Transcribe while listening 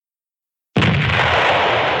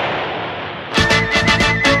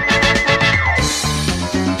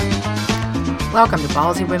Welcome to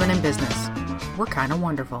Ballsy Women in Business. We're kind of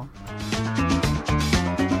wonderful.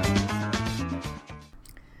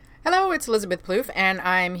 Hello, it's Elizabeth Plouffe, and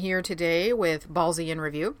I'm here today with Ballsy in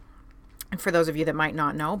Review. And for those of you that might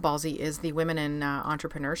not know, Ballsy is the Women in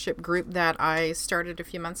Entrepreneurship group that I started a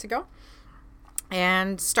few months ago,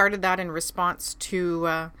 and started that in response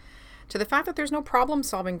to the fact that there's no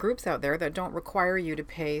problem-solving groups out there that don't require you to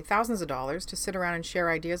pay thousands of dollars to sit around and share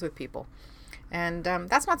ideas with people. And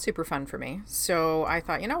that's not super fun for me. So I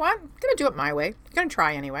thought, you know what? I'm going to do it my way. I'm going to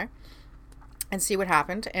try anyway and see what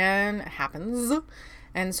happens. And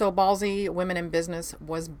so Ballsy Women in Business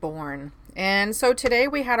was born. And so today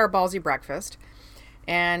we had our Ballsy breakfast.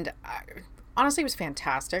 And honestly, it was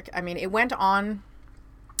fantastic. I mean, it went on,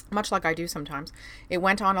 much like I do sometimes, it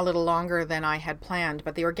went on a little longer than I had planned.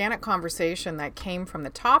 But the organic conversation that came from the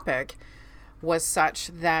topic was such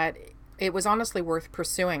that it was honestly worth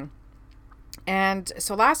pursuing. And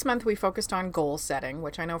so last month we focused on goal setting,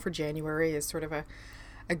 which I know for January is sort of a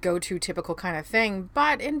go-to typical kind of thing,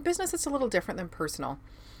 but in business it's a little different than personal.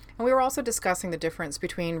 And we were also discussing the difference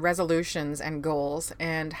between resolutions and goals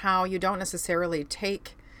and how you don't necessarily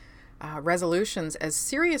take resolutions as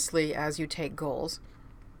seriously as you take goals.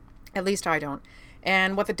 At least I don't.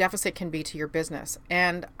 And what the deficit can be to your business.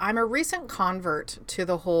 And I'm a recent convert to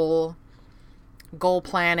the whole goal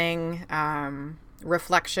planning,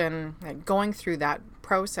 reflection, going through that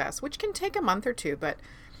process, which can take a month or two, but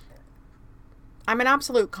I'm an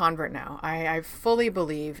absolute convert now. I fully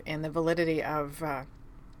believe in the validity of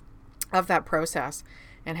that process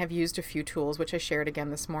and have used a few tools, which I shared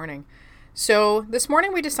again this morning. So this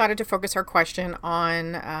morning we decided to focus our question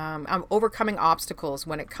on overcoming obstacles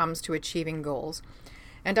when it comes to achieving goals.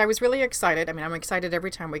 And I was really excited. I mean, I'm excited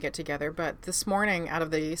every time we get together, but this morning, out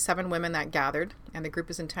of the 7 women that gathered, and the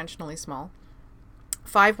group is intentionally small,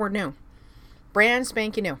 5 were new, brand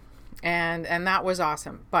spanking new. And that was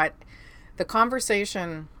awesome. But the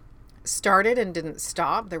conversation started and didn't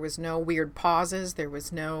stop. There was no weird pauses. There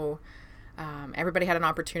was no, everybody had an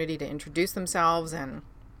opportunity to introduce themselves and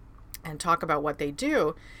talk about what they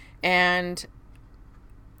do. And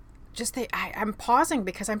just I'm pausing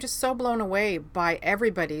because I'm just so blown away by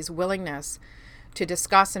everybody's willingness to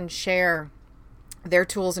discuss and share their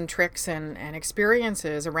tools and tricks and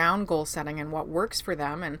experiences around goal setting and what works for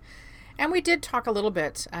them. And we did talk a little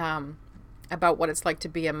bit about what it's like to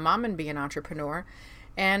be a mom and be an entrepreneur.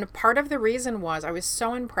 And part of the reason was I was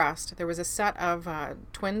so impressed. There was a set of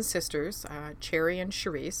twin sisters, Cherry and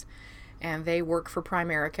Charisse, and they work for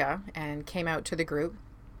Primerica and came out to the group.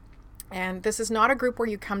 And this is not a group where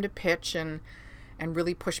you come to pitch and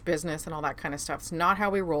really push business and all that kind of stuff. It's not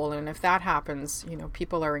how we roll. And if that happens,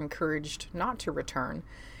 people are encouraged not to return.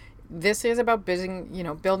 This is about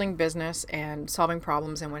building business and solving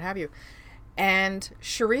problems and what have you. And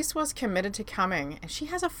Charisse was committed to coming. And she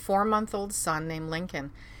has a 4-month-old son named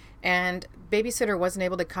Lincoln. And babysitter wasn't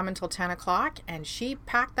able to come until 10 o'clock. And she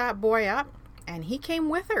packed that boy up and he came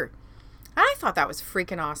with her. I thought that was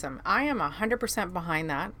freaking awesome. I am 100% behind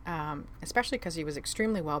that, especially because he was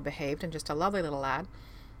extremely well behaved and just a lovely little lad.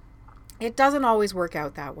 It doesn't always work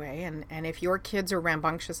out that way. And if your kids are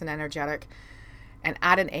rambunctious and energetic and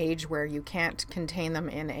at an age where you can't contain them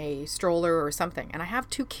in a stroller or something, and I have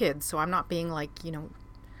 2 kids, so I'm not being like,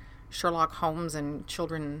 Sherlock Holmes and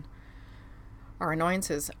children are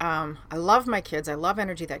annoyances. I love my kids. I love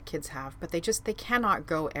energy that kids have, but they cannot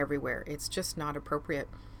go everywhere. It's just not appropriate.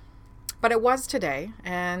 But it was today,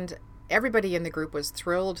 and everybody in the group was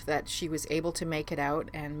thrilled that she was able to make it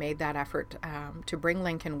out and made that effort to bring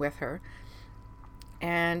Lincoln with her.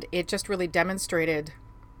 And it just really demonstrated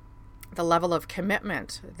the level of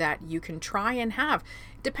commitment that you can try and have.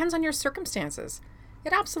 It depends on your circumstances.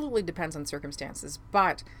 It absolutely depends on circumstances.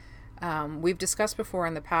 But we've discussed before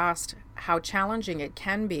in the past how challenging it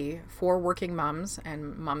can be for working moms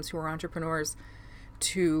and moms who are entrepreneurs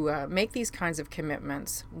to make these kinds of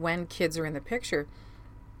commitments when kids are in the picture.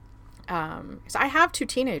 So I have 2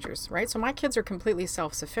 teenagers, right? So my kids are completely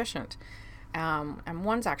self-sufficient. And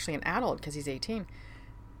one's actually an adult because he's 18.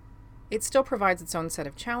 It still provides its own set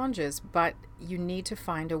of challenges, but you need to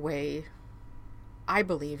find a way, I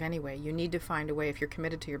believe anyway, you need to find a way if you're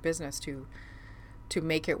committed to your business to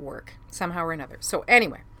make it work somehow or another. So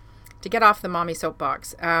anyway, to get off the mommy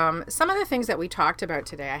soapbox, some of the things that we talked about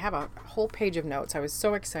today, I have a whole page of notes. I was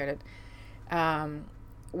so excited.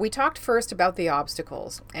 We talked first about the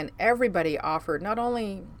obstacles, and everybody offered not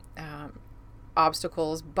only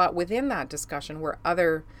obstacles, but within that discussion were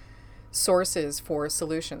other sources for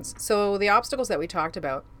solutions. So the obstacles that we talked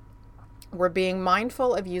about were being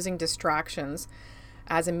mindful of using distractions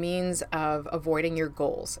as a means of avoiding your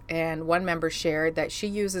goals. And one member shared that she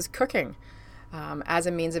uses cooking as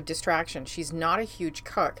a means of distraction. She's not a huge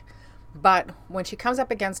cook, but when she comes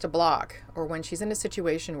up against a block, or when she's in a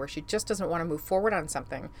situation where she just doesn't want to move forward on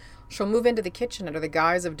something, she'll move into the kitchen under the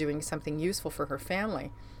guise of doing something useful for her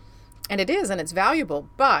family. And it is, and it's valuable,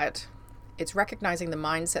 but it's recognizing the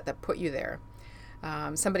mindset that put you there.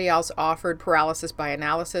 Somebody else offered paralysis by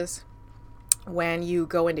analysis. When you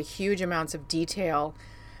go into huge amounts of detail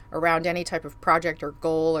around any type of project or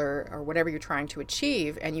goal or whatever you're trying to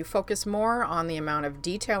achieve, and you focus more on the amount of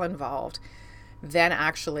detail involved than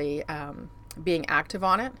actually being active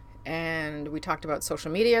on it. And we talked about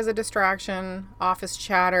social media as a distraction, office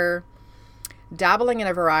chatter, dabbling in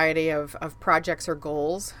a variety of projects or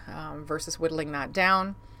goals versus whittling that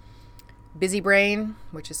down. Busy brain,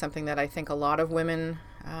 which is something that I think a lot of women,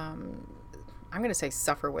 I'm going to say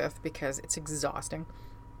suffer with, because it's exhausting,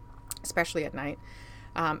 especially at night.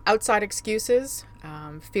 Outside excuses,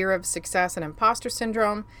 fear of success and imposter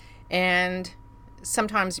syndrome, and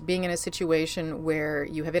sometimes being in a situation where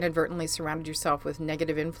you have inadvertently surrounded yourself with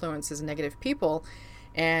negative influences, negative people,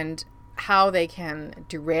 and how they can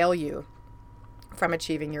derail you from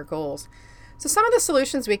achieving your goals. So some of the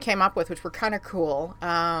solutions we came up with, which were kind of cool,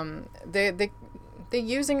 the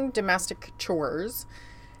using domestic chores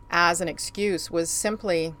as an excuse was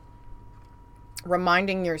simply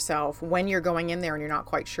reminding yourself when you're going in there and you're not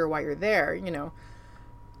quite sure why you're there.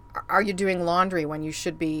 Are you doing laundry when you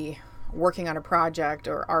should be working on a project,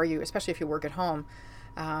 or are you, especially if you work at home,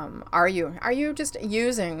 are you just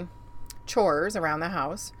using chores around the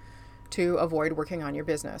house to avoid working on your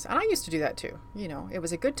business? And I used to do that too. It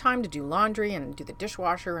was a good time to do laundry and do the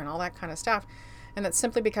dishwasher and all that kind of stuff. And that's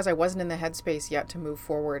simply because I wasn't in the headspace yet to move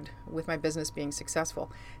forward with my business being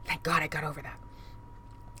successful. Thank God I got over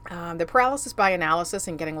that. The paralysis by analysis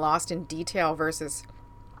and getting lost in detail versus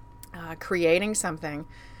creating something,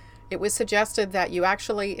 it was suggested that you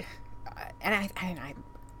actually, and I,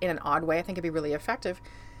 in an odd way, I think it'd be really effective,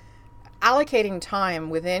 allocating time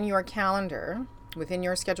within your calendar, within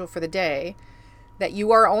your schedule for the day, that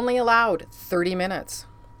you are only allowed 30 minutes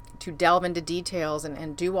to delve into details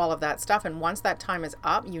and do all of that stuff. And once that time is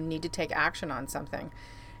up, you need to take action on something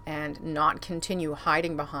and not continue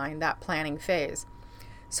hiding behind that planning phase.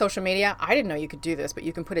 Social media, I didn't know you could do this, but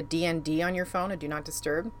you can put a DND on your phone, a do not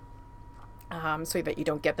disturb, so that you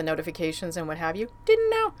don't get the notifications and what have you.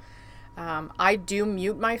 Didn't know. I do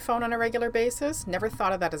mute my phone on a regular basis. Never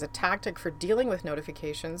thought of that as a tactic for dealing with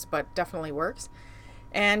notifications, but definitely works.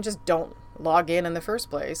 And just don't log in the first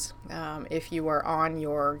place if you are on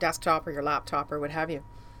your desktop or your laptop or what have you.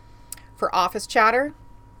 For office chatter,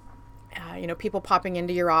 people popping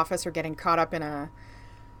into your office or getting caught up in a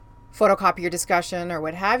photocopier discussion or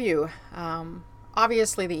what have you.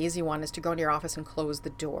 Obviously, the easy one is to go into your office and close the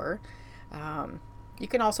door. You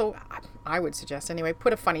can also, I would suggest anyway,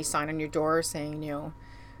 put a funny sign on your door saying,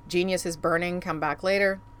 genius is burning, come back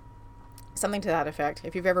later. Something to that effect.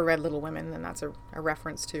 If you've ever read Little Women, then that's a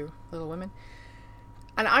reference to Little Women.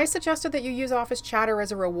 And I suggested that you use office chatter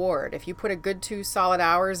as a reward. If you put a good 2 solid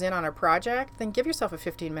hours in on a project, then give yourself a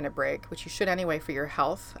 15-minute break, which you should anyway for your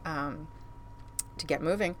health, to get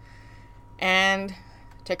moving. And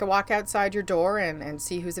take a walk outside your door and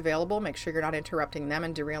see who's available. Make sure you're not interrupting them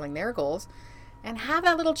and derailing their goals. And have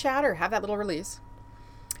that little chatter, have that little release.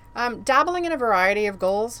 Dabbling in a variety of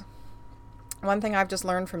goals. One thing I've just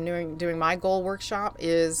learned from doing my goal workshop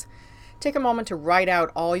is take a moment to write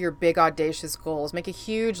out all your big audacious goals. Make a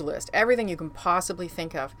huge list, everything you can possibly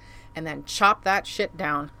think of, and then chop that shit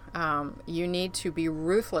down. You need to be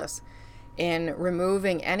ruthless in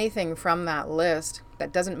removing anything from that list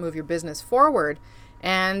that doesn't move your business forward.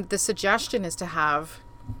 And the suggestion is to have,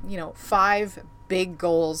 5 big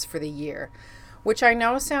goals for the year, which I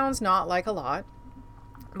know sounds not like a lot,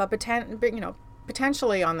 but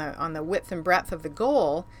potentially on the width and breadth of the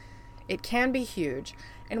goal, it can be huge.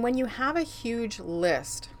 And when you have a huge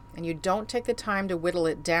list and you don't take the time to whittle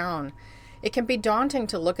it down, it can be daunting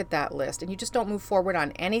to look at that list and you just don't move forward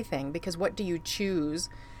on anything, because what do you choose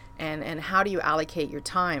and how do you allocate your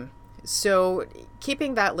time? So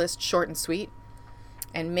keeping that list short and sweet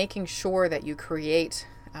and making sure that you create,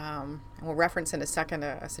 and we'll reference in a second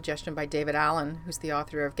a suggestion by David Allen, who's the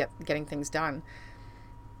author of Getting Things Done.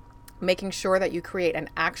 Making sure that you create an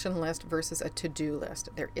action list versus a to-do list.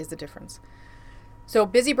 There is a difference. So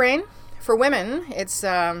busy brain, for women, it's,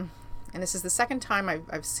 and this is the second time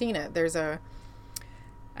I've seen it, there's an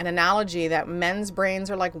analogy that men's brains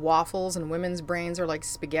are like waffles and women's brains are like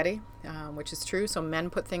spaghetti, which is true. So men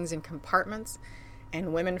put things in compartments,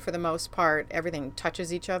 and women, for the most part, everything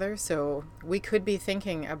touches each other. So we could be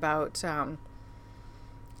thinking about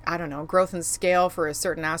I don't know, growth and scale for a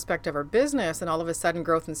certain aspect of our business, and all of a sudden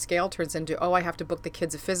growth and scale turns into, oh, I have to book the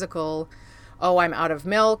kids a physical. Oh, I'm out of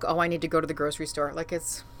milk. Oh, I need to go to the grocery store. Like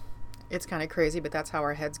it's kind of crazy, but that's how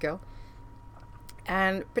our heads go.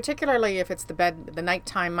 And particularly if it's the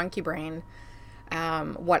nighttime monkey brain,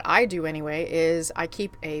 what I do anyway is I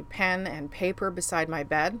keep a pen and paper beside my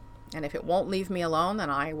bed. And if it won't leave me alone, then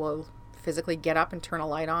I will physically get up and turn a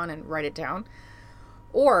light on and write it down.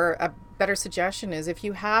 Or a better suggestion is if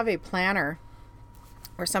you have a planner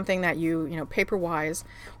or something that you paper-wise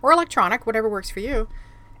or electronic, whatever works for you,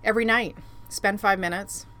 every night, spend 5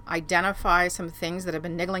 minutes, identify some things that have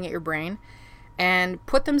been niggling at your brain, and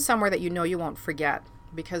put them somewhere that you won't forget.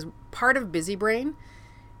 Because part of busy brain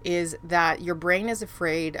is that your brain is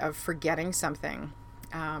afraid of forgetting something.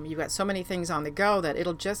 You've got so many things on the go that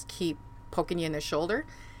it'll just keep poking you in the shoulder,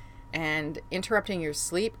 and interrupting your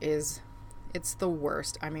sleep it's the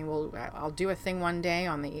worst. I mean, I'll do a thing one day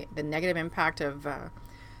on the negative impact of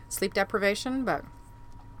sleep deprivation, but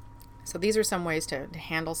so these are some ways to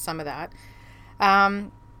handle some of that.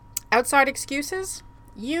 Outside excuses,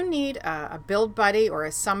 you need a build buddy or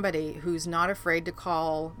a somebody who's not afraid to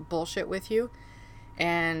call bullshit with you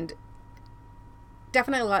and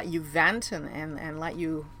definitely let you vent and let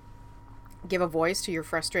you give a voice to your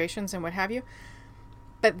frustrations and what have you.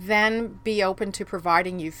 But then be open to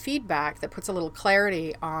providing you feedback that puts a little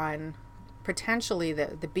clarity on potentially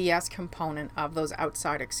the BS component of those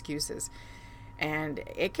outside excuses. And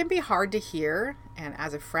it can be hard to hear, and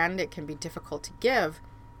as a friend, it can be difficult to give.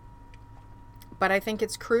 But I think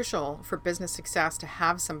it's crucial for business success to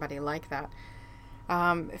have somebody like that.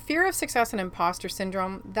 Fear of success and imposter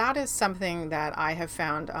syndrome, that is something that I have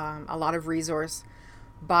found a lot of resource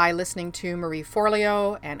by listening to Marie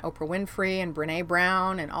Forleo and Oprah Winfrey and Brene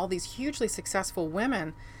Brown and all these hugely successful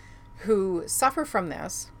women who suffer from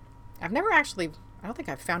this. I don't think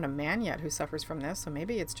I've found a man yet who suffers from this, so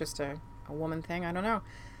maybe it's just a woman thing, I don't know.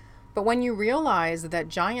 But when you realize that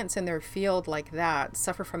giants in their field like that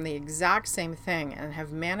suffer from the exact same thing and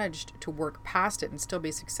have managed to work past it and still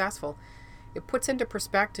be successful, it puts into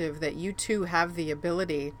perspective that you too have the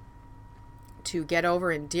ability to get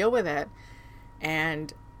over and deal with it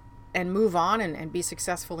and move on and be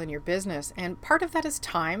successful in your business. And part of that is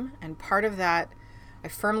time, and part of that I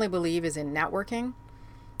firmly believe is in networking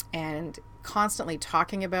and constantly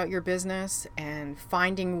talking about your business and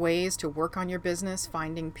finding ways to work on your business,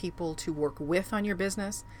 finding people to work with on your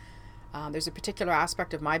business. There's a particular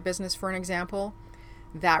aspect of my business, for an example,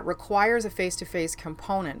 that requires a face-to-face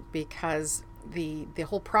component because the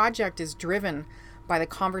whole project is driven by the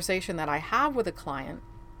conversation that I have with a client.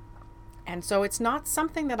 And so it's not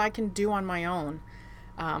something that I can do on my own,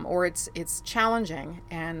 or it's challenging.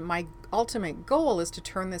 And my ultimate goal is to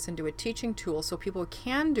turn this into a teaching tool so people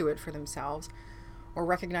can do it for themselves or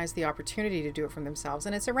recognize the opportunity to do it for themselves.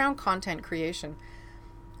 And it's around content creation.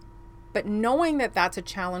 But knowing that that's a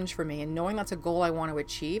challenge for me and knowing that's a goal I want to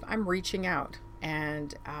achieve, I'm reaching out.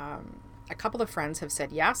 And a couple of friends have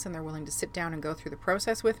said yes, and they're willing to sit down and go through the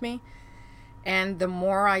process with me. And the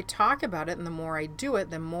more I talk about it and the more I do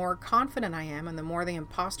it, the more confident I am and the more the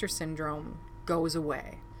imposter syndrome goes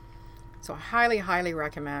away. So I highly, highly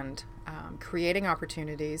recommend creating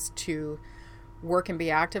opportunities to work and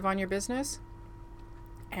be active on your business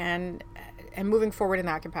and moving forward in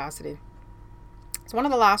that capacity. So one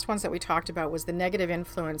of the last ones that we talked about was the negative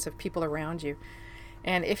influence of people around you.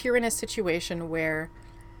 And if you're in a situation where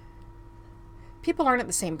people aren't at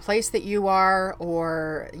the same place that you are,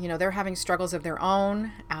 or, they're having struggles of their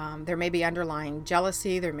own, there may be underlying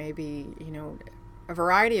jealousy, there may be, a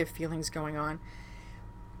variety of feelings going on.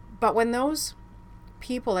 But when those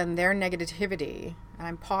people and their negativity, and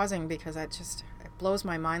I'm pausing because it blows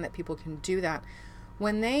my mind that people can do that,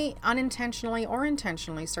 when they unintentionally or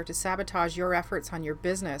intentionally start to sabotage your efforts on your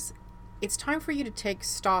business, it's time for you to take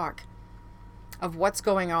stock of what's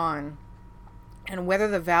going on and whether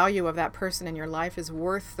the value of that person in your life is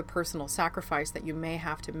worth the personal sacrifice that you may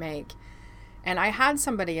have to make. And I had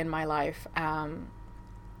somebody in my life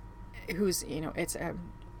who's, it's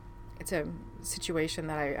a situation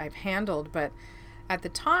that I've handled, but at the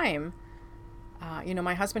time,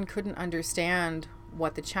 my husband couldn't understand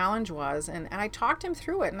what the challenge was, and I talked him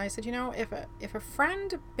through it, and I said, if a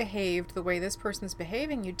friend behaved the way this person's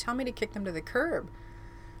behaving, you'd tell me to kick them to the curb,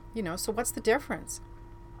 so what's the difference?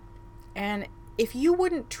 And if you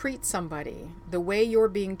wouldn't treat somebody the way you're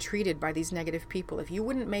being treated by these negative people, if you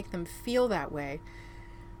wouldn't make them feel that way,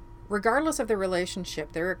 regardless of the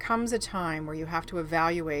relationship, there comes a time where you have to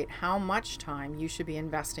evaluate how much time you should be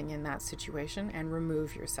investing in that situation and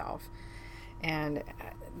remove yourself. And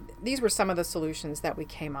these were some of the solutions that we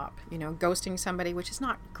came up. Ghosting somebody, which is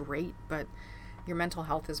not great, but your mental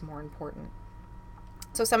health is more important.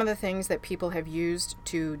 So some of the things that people have used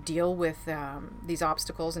to deal with these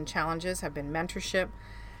obstacles and challenges have been mentorship,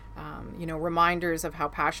 reminders of how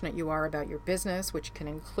passionate you are about your business, which can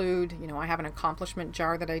include, I have an accomplishment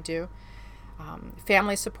jar that I do,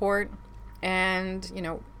 family support, and,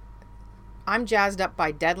 I'm jazzed up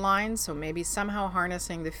by deadlines. So maybe somehow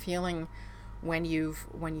harnessing the feeling when you've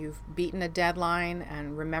beaten a deadline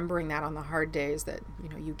and remembering that on the hard days that,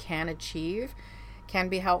 you can achieve can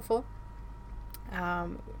be helpful.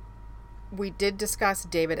 We did discuss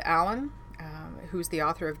David Allen, who's the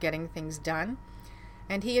author of Getting Things Done.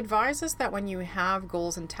 And he advises that when you have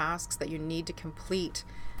goals and tasks that you need to complete,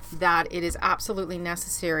 that it is absolutely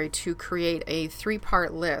necessary to create a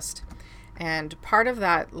 3-part list. And part of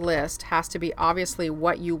that list has to be obviously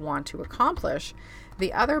what you want to accomplish.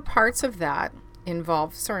 The other parts of that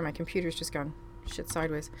involve, sorry, my computer's just gone shit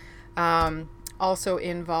sideways, also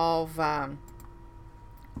involve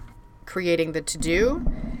creating the to-do,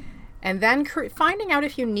 and then finding out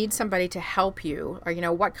if you need somebody to help you, or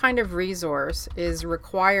what kind of resource is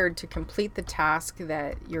required to complete the task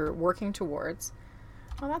that you're working towards.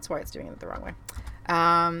 Well, that's why it's doing it the wrong way.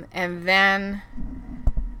 And then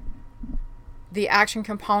the action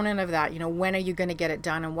component of that, when are you going to get it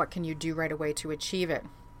done and what can you do right away to achieve it?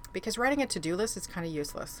 Because writing a to-do list is kind of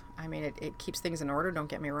useless. I mean, it keeps things in order, don't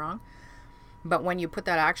get me wrong. But when you put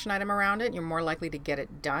that action item around it, you're more likely to get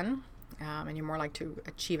it done. And you're more likely to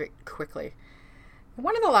achieve it quickly.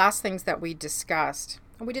 One of the last things that we discussed,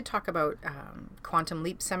 we did talk about Quantum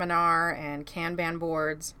Leap Seminar and Kanban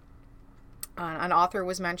boards. An author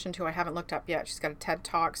was mentioned who I haven't looked up yet. She's got a TED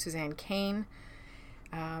Talk, Suzanne Cain.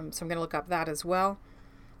 So I'm going to look up that as well.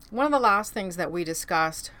 One of the last things that we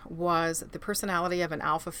discussed was the personality of an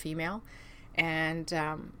alpha female. And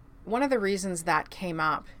one of the reasons that came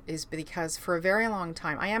up is because for a very long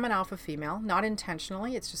time, I am an alpha female, not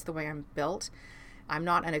intentionally, it's just the way I'm built. I'm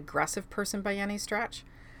not an aggressive person by any stretch,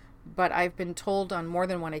 but I've been told on more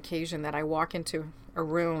than one occasion that I walk into a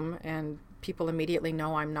room and people immediately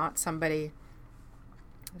know I'm not somebody,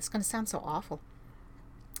 it's going to sound so awful,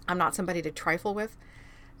 I'm not somebody to trifle with.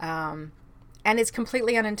 And it's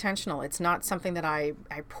completely unintentional. It's not something that I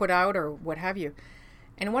put out or what have you.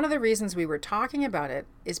 And one of the reasons we were talking about it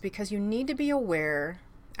is because you need to be aware,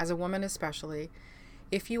 as a woman especially,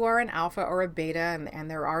 if you are an alpha or a beta,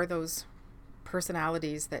 and there are those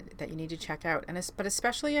personalities that you need to check out, but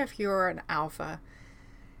especially if you're an alpha,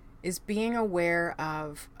 is being aware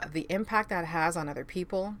of the impact that has on other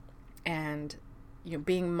people, and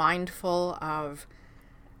being mindful of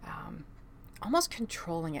almost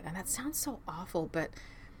controlling it. And that sounds so awful, but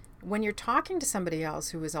when you're talking to somebody else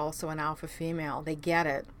who is also an alpha female, they get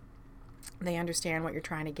it. They understand what you're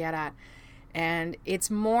trying to get at. And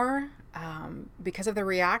it's more because of the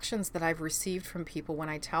reactions that I've received from people when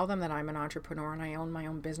I tell them that I'm an entrepreneur and I own my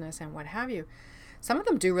own business and what have you. Some of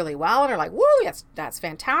them do really well and are like, woo, that's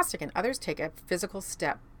fantastic. And others take a physical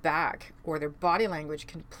step back, or their body language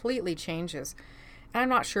completely changes. And I'm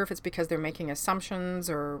not sure if it's because they're making assumptions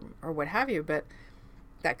or what have you, but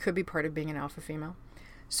that could be part of being an alpha female.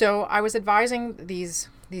 So I was advising these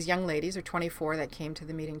young ladies, or 24, that came to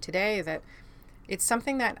the meeting today, that it's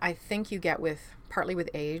something that I think you get partly with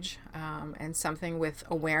age, and something with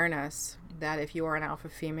awareness, that if you are an alpha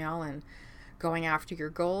female and going after your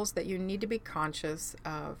goals, that you need to be conscious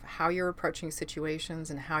of how you're approaching situations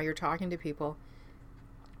and how you're talking to people,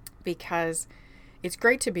 because it's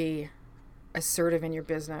great to be assertive in your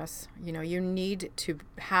business. You need to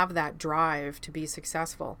have that drive to be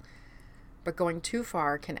successful. But going too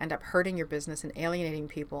far can end up hurting your business and alienating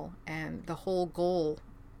people. And the whole goal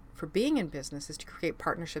for being in business is to create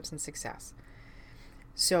partnerships and success.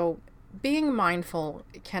 So being mindful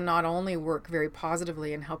can not only work very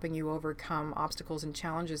positively in helping you overcome obstacles and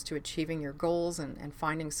challenges to achieving your goals and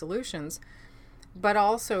finding solutions, but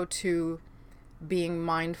also to being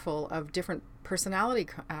mindful of different personality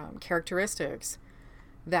characteristics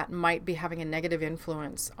that might be having a negative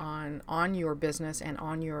influence on your business and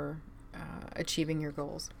on your achieving your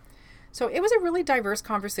goals. So it was a really diverse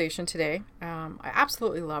conversation today. I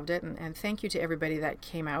absolutely loved it, and thank you to everybody that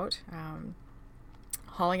came out.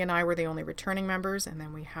 Holly and I were the only returning members, and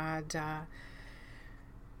then we had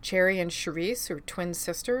Cherry and Charisse, who are twin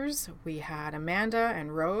sisters. We had Amanda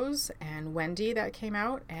and Rose and Wendy that came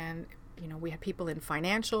out, and we had people in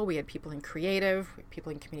financial, we had people in creative, we had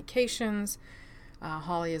people in communications.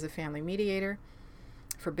 Holly is a family mediator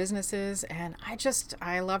for businesses, and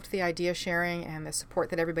I loved the idea sharing and the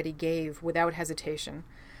support that everybody gave without hesitation.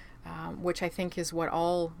 which I think is what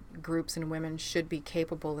all groups and women should be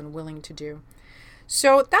capable and willing to do.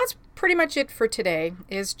 So that's pretty much it for today,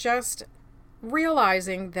 is just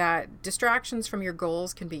realizing that distractions from your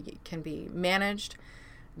goals can be managed,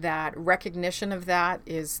 that recognition of that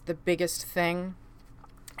is the biggest thing,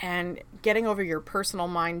 and getting over your personal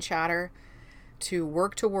mind chatter to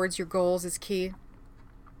work towards your goals is key.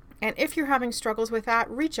 And if you're having struggles with that,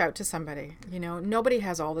 reach out to somebody. Nobody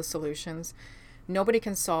has all the solutions. Nobody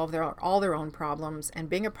can solve all their own problems. And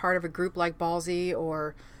being a part of a group like Ballsy,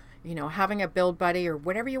 or, having a build buddy, or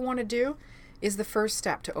whatever you want to do, is the first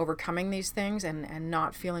step to overcoming these things and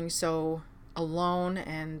not feeling so alone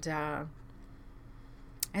and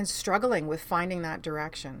struggling with finding that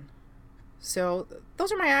direction. So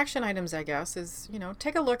those are my action items, I guess, is,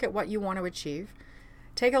 take a look at what you want to achieve.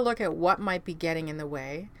 Take a look at what might be getting in the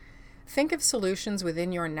way. Think of solutions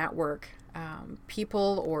within your network,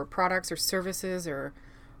 people or products or services or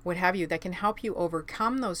what have you, that can help you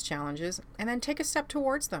overcome those challenges, and then take a step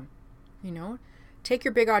towards them. Take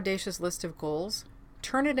your big audacious list of goals,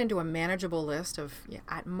 turn it into a manageable list of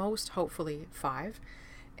at most, hopefully 5,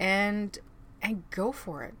 and go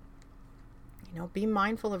for it. Be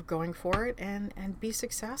mindful of going for it and be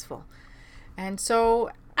successful. And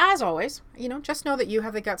so, as always, just know that you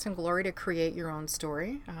have the guts and glory to create your own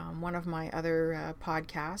story. One of my other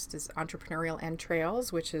podcasts is Entrepreneurial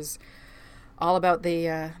Entrails, which is all about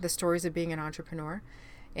the stories of being an entrepreneur.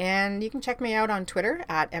 And you can check me out on Twitter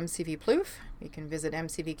at MCVPloof. You can visit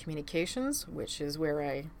MCV Communications, which is where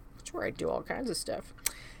I do all kinds of stuff.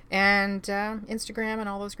 And Instagram and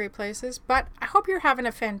all those great places. But I hope you're having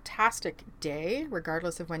a fantastic day,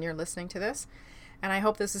 regardless of when you're listening to this. And I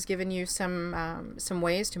hope this has given you some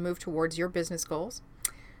ways to move towards your business goals.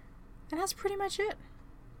 And that's pretty much it.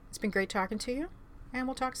 It's been great talking to you, and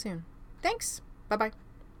we'll talk soon. Thanks. Bye-bye.